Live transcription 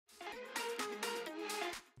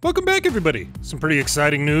Welcome back, everybody! Some pretty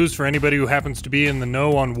exciting news for anybody who happens to be in the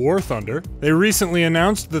know on War Thunder. They recently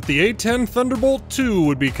announced that the A-10 Thunderbolt 2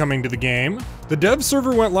 would be coming to the game. The dev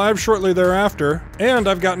server went live shortly thereafter, and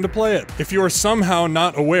I've gotten to play it. If you are somehow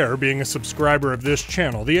not aware, being a subscriber of this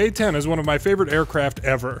channel, the A-10 is one of my favorite aircraft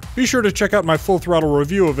ever. Be sure to check out my full throttle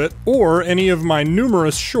review of it, or any of my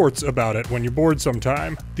numerous shorts about it when you're bored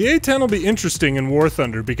sometime. The A-10 will be interesting in War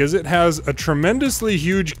Thunder because it has a tremendously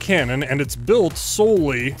huge cannon and it's built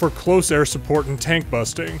solely for close air support and tank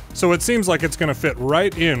busting. So it seems like it's gonna fit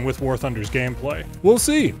right in with War Thunder's gameplay. We'll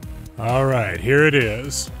see. Alright, here it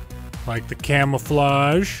is. Like the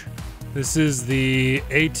camouflage. This is the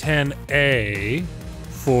A-10A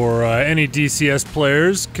for any DCS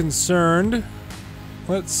players concerned.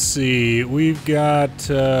 Let's see, we've got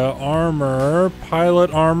armor, pilot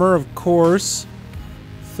armor, of course,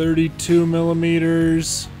 32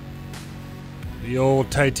 millimeters, the old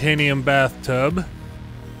titanium bathtub.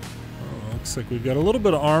 Oh, looks like we've got a little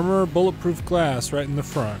bit of armor, bulletproof glass right in the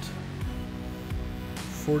front.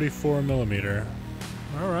 44 millimeter.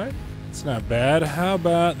 All right, it's not bad. How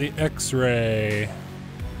about the X-ray?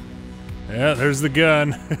 Yeah, there's the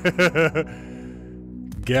gun.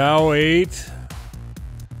 GAU-8.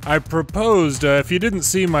 I proposed, if you didn't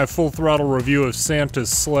see my full throttle review of Santa's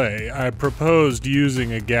sleigh, I proposed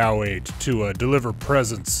using a GAU-8 to deliver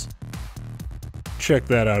presents. Check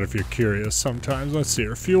that out if you're curious sometimes. Let's see,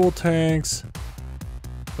 our fuel tanks.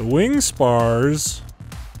 The wing spars.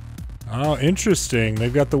 Oh, interesting.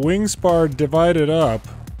 They've got the wing spar divided up.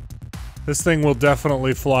 This thing will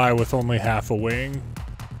definitely fly with only half a wing.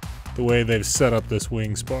 The way they've set up this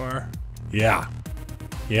wing spar. Yeah.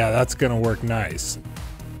 Yeah, that's gonna work nice.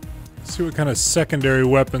 Let's see what kind of secondary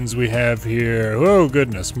weapons we have here. Oh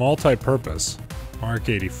goodness, multi-purpose. Mark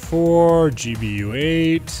 84,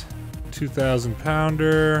 GBU-8, 2,000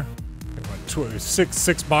 pounder.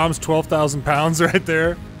 Six bombs, 12,000 pounds right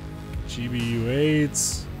there.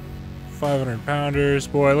 GBU-8s. 500 pounders.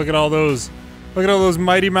 Boy, look at all those. Look at all those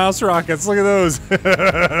Mighty Mouse rockets. Look at those.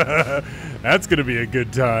 That's gonna be a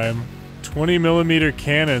good time. 20 millimeter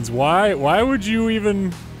cannons. Why would you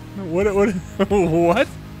even, what?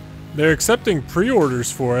 They're accepting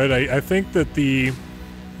pre-orders for it. I think that the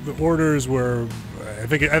orders were, I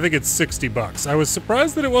think it's 60 bucks. I was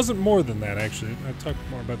surprised that it wasn't more than that, actually. I'll talk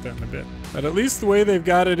more about that in a bit. But at least the way they've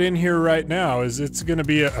got it in here right now is it's gonna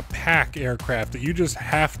be a pack aircraft that you just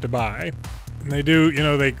have to buy. And they do, you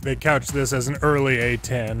know, they couch this as an early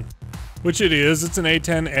A-10, which it is. It's an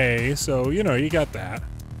A-10A, so, you know, you got that.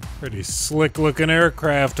 Pretty slick looking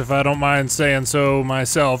aircraft, if I don't mind saying so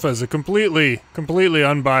myself, as a completely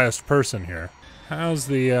unbiased person here. How's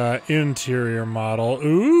the interior model?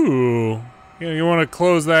 Ooh. You want to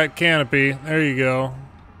close that canopy. There you go.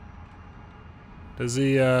 Does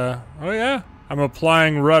he, oh yeah. I'm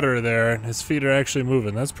applying rudder there. His feet are actually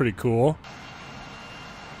moving. That's pretty cool.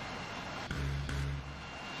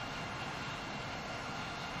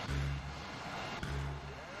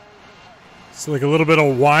 It's like a little bit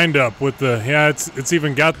of wind up with the, yeah, it's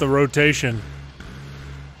even got the rotation.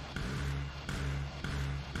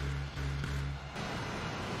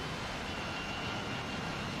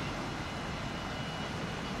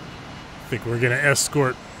 I think we're gonna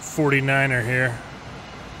escort 49er here.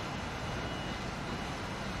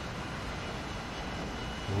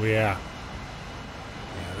 Oh yeah.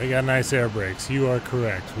 Yeah, they got nice air brakes. You are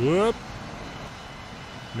correct. Whoop.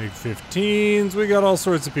 MiG-15s. We got all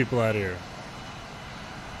sorts of people out here.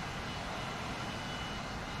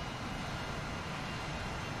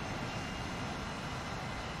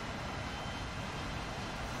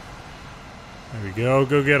 There we go.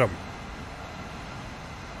 Go get them.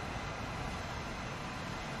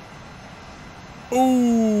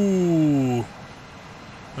 Ooh.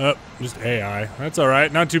 Oh, just AI. That's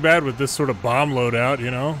alright. Not too bad with this sort of bomb loadout,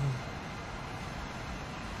 you know.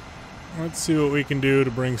 Let's see what we can do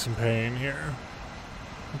to bring some pain here.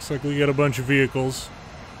 Looks like we got a bunch of vehicles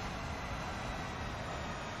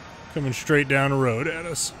coming straight down the road at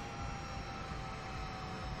us.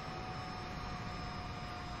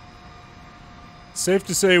 Safe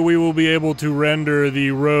to say we will be able to render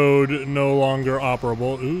the road no longer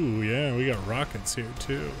operable. Ooh, yeah, we got rockets here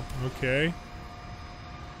too. Okay.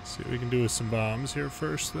 Let's see what we can do with some bombs here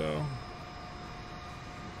first, though.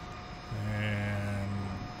 And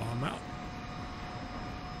bomb out.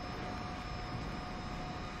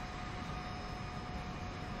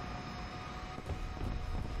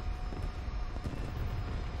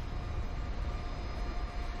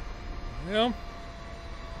 Yeah.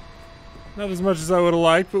 Not as much as I would have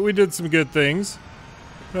liked, but we did some good things.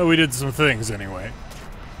 Well, we did some things anyway.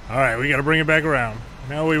 Alright, we gotta bring it back around.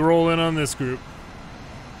 Now we roll in on this group.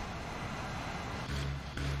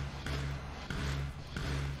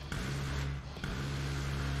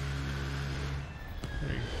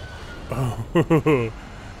 Oh,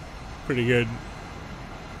 pretty good.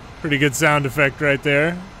 Pretty good sound effect right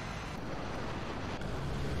there.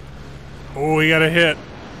 Oh, we got a hit.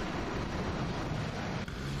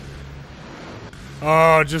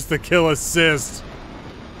 Oh, just the kill assist.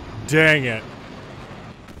 Dang it.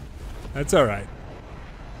 That's all right.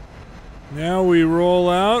 Now we roll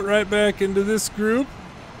out right back into this group.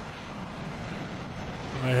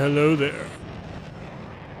 Why, hello there.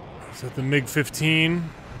 Is that the MiG-15?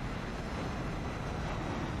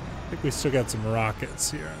 I think we still got some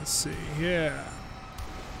rockets here. Let's see. Yeah.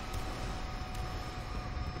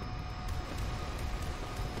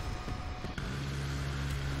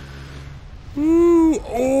 Ooh,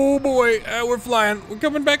 oh boy, we're flying. We're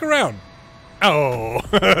coming back around. Oh.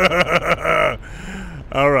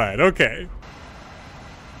 All right, okay.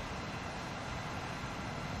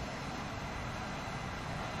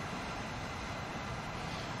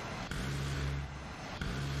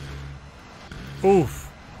 Oof.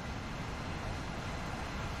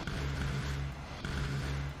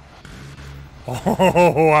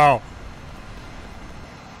 Oh, wow.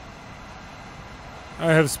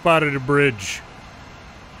 I have spotted a bridge.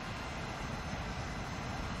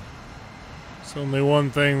 It's only one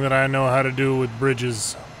thing that I know how to do with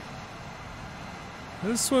bridges.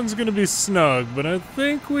 This one's gonna be snug, but I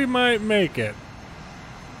think we might make it.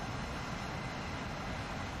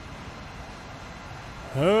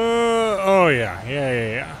 Oh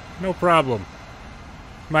yeah. No problem.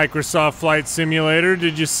 Microsoft Flight Simulator,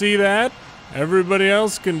 did you see that? Everybody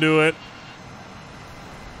else can do it.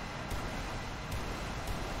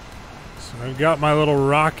 So I've got my little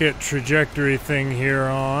rocket trajectory thing here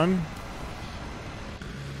on.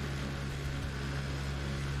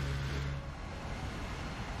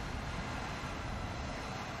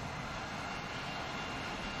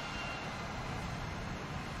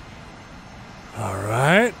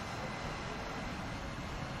 Alright.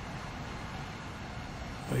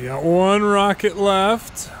 We got one rocket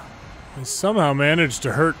left. We somehow managed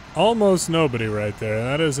to hurt almost nobody right there.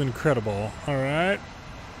 That is incredible. Alright.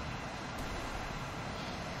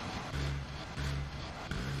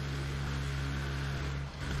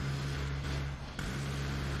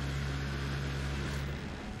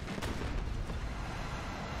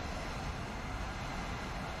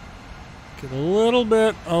 Get a little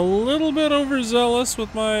bit overzealous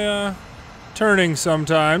with my turning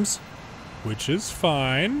sometimes, which is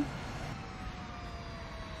fine.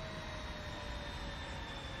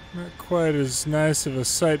 Not quite as nice of a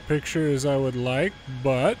sight picture as I would like,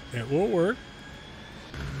 but it will work.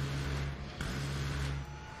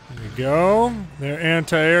 There we go. Their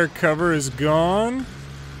anti-air cover is gone.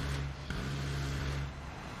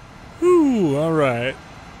 Ooh, all right.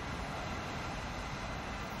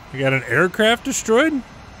 We got an aircraft destroyed?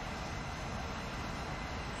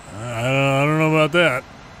 I don't know about that.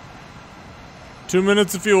 2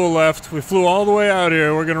 minutes of fuel left. We flew all the way out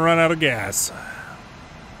here. We're gonna run out of gas.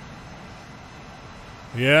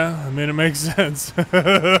 Yeah, I mean, it makes sense.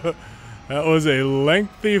 That was a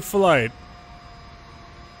lengthy flight.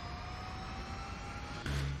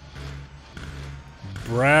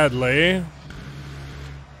 Bradley.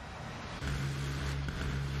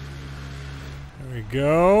 There we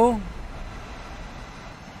go.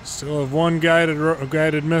 Still have one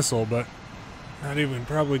guided missile, but not even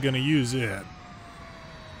probably going to use it.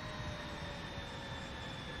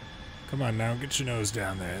 Come on now, get your nose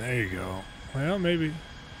down there. There you go. Well, maybe.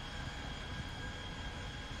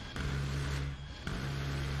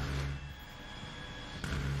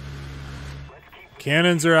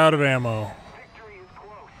 Cannons are out of ammo.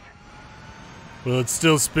 Will it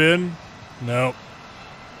still spin? Nope.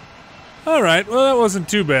 Alright, well that wasn't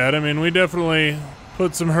too bad. I mean, we definitely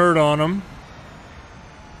put some hurt on them.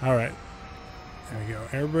 Alright. There we go.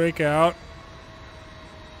 Air brake out.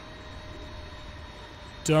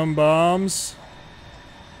 Dumb bombs.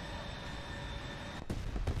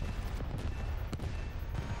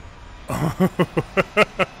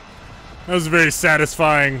 That was a very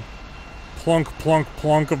satisfying plunk, plunk,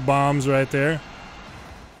 plunk of bombs right there.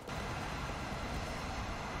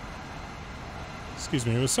 Excuse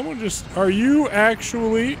me, was someone just... Are you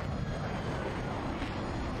actually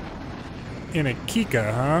in a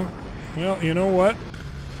Kika, huh? Well, you know what?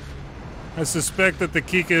 I suspect that the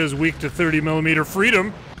Kika is weak to 30mm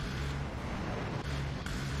freedom.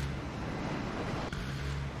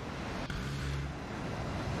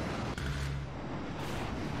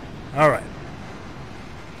 Alright.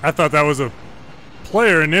 I thought that was a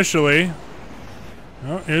player initially.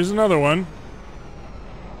 Oh, here's another one.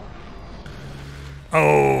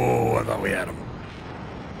 Oh, I thought we had him.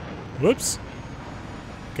 Whoops.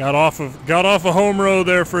 Got off a home row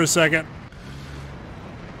there for a second.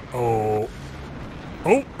 Oh.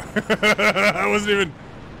 Oh. I wasn't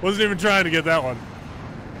even trying to get that one.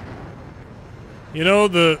 You know,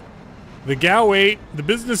 the GAU-8, the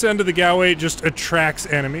business end of the GAU-8 just attracts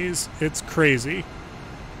enemies. It's crazy.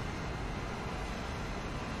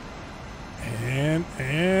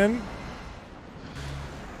 And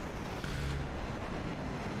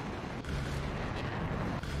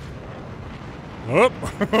oh,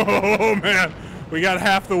 oh man, we got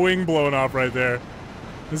half the wing blown off right there.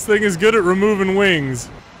 This thing is good at removing wings.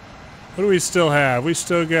 What do we still have? We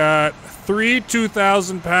still got 3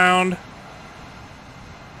 2,000-pound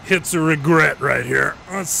hits of regret right here.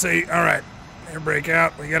 Let's see. All right, air brake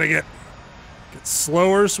out. We gotta get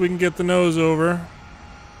slower so we can get the nose over.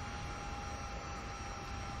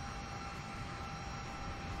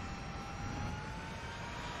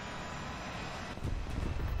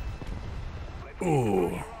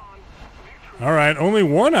 Ooh. All right, only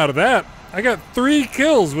 1 out of that. I got 3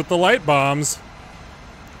 kills with the light bombs.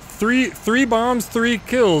 Three bombs, 3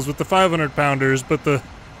 kills with the 500-pounders, but the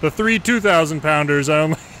 3 2,000-pounders,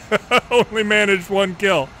 I only managed 1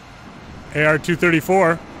 kill.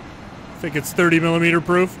 AR-234. I think it's 30mm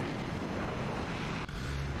proof.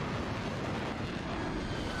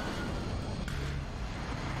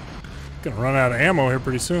 Gonna run out of ammo here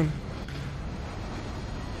pretty soon.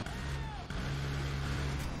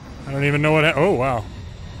 I don't even know what oh wow.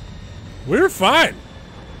 We're fine.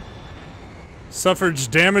 Suffered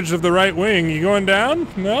damage of the right wing. You going down?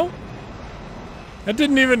 No? That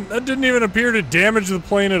didn't even appear to damage the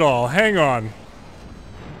plane at all. Hang on.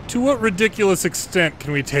 To what ridiculous extent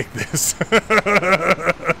can we take this?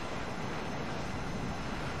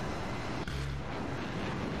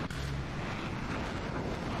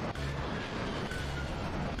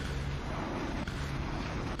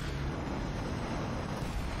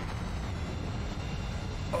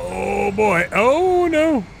 Oh boy. Oh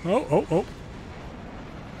no. Oh.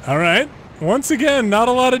 All right. Once again, not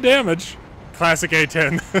a lot of damage. Classic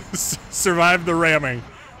A-10 survived the ramming.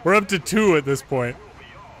 We're up to 2 at this point.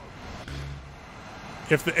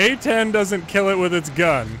 If the A-10 doesn't kill it with its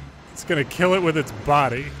gun, it's gonna kill it with its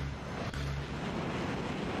body.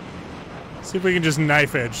 See if we can just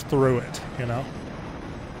knife edge through it, you know?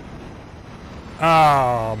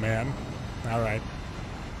 Oh, man. All right.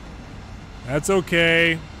 That's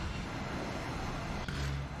okay.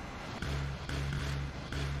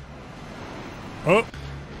 Oh.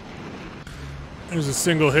 There's a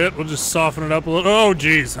single hit. We'll just soften it up a little. Oh,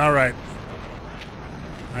 geez. All right.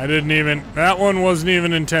 I didn't even... That one wasn't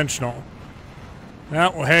even intentional.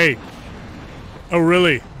 That one... Hey. Oh,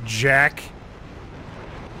 really? Jack?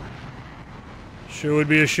 Sure would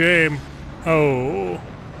be a shame. Oh.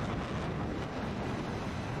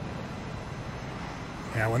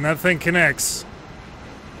 Yeah, when that thing connects,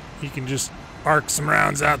 you can just arc some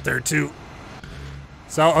rounds out there, too.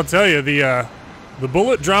 So I'll tell you, the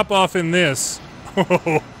bullet drop-off in this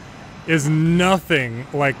is nothing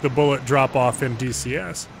like the bullet drop-off in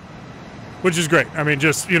DCS, which is great. I mean,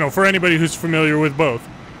 just, you know, for anybody who's familiar with both,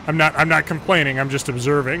 I'm not complaining. I'm just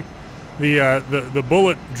observing. The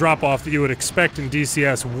bullet drop-off that you would expect in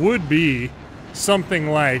DCS would be something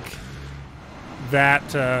like that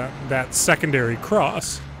that secondary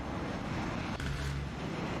cross,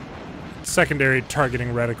 secondary targeting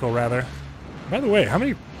reticle, rather. By the way, how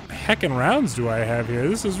many heckin' rounds do I have here?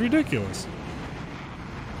 This is ridiculous.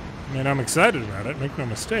 I mean, I'm excited about it, make no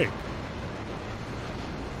mistake.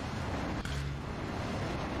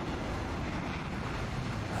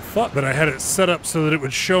 I thought that I had it set up so that it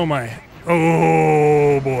would show my...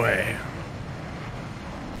 Oh, boy.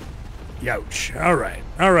 Youch. Alright,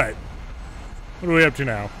 alright. What are we up to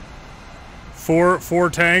now? Four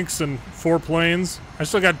tanks and 4 planes. I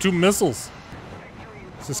still got 2 missiles.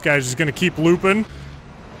 So this guy's just gonna keep looping?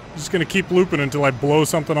 Just gonna keep looping until I blow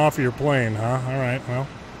something off of your plane, huh? Alright, well.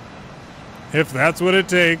 If that's what it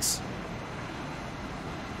takes.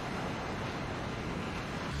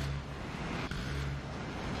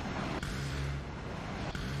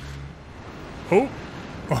 Oh!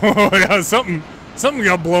 Oh yeah, something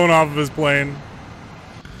got blown off of his plane.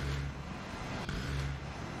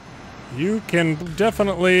 You can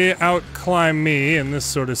definitely outclimb me in this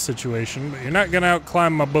sort of situation, but you're not gonna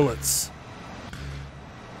outclimb my bullets.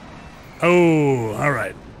 Oh,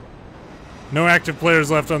 alright. No active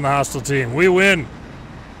players left on the hostile team. We win!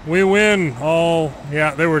 We win! Oh,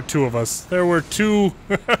 yeah, there were 2 of us. There were 2.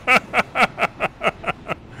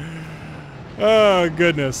 Oh,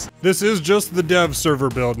 goodness. This is just the dev server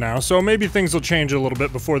build now, so maybe things will change a little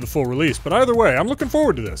bit before the full release, but either way, I'm looking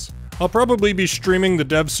forward to this. I'll probably be streaming the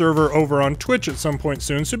dev server over on Twitch at some point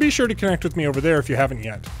soon, so be sure to connect with me over there if you haven't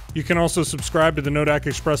yet. You can also subscribe to the Nodak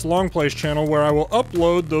Express Long Plays channel where I will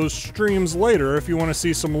upload those streams later if you want to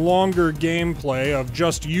see some longer gameplay of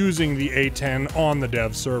just using the A-10 on the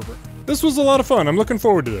dev server. This was a lot of fun, I'm looking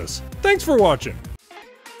forward to this. Thanks for watching!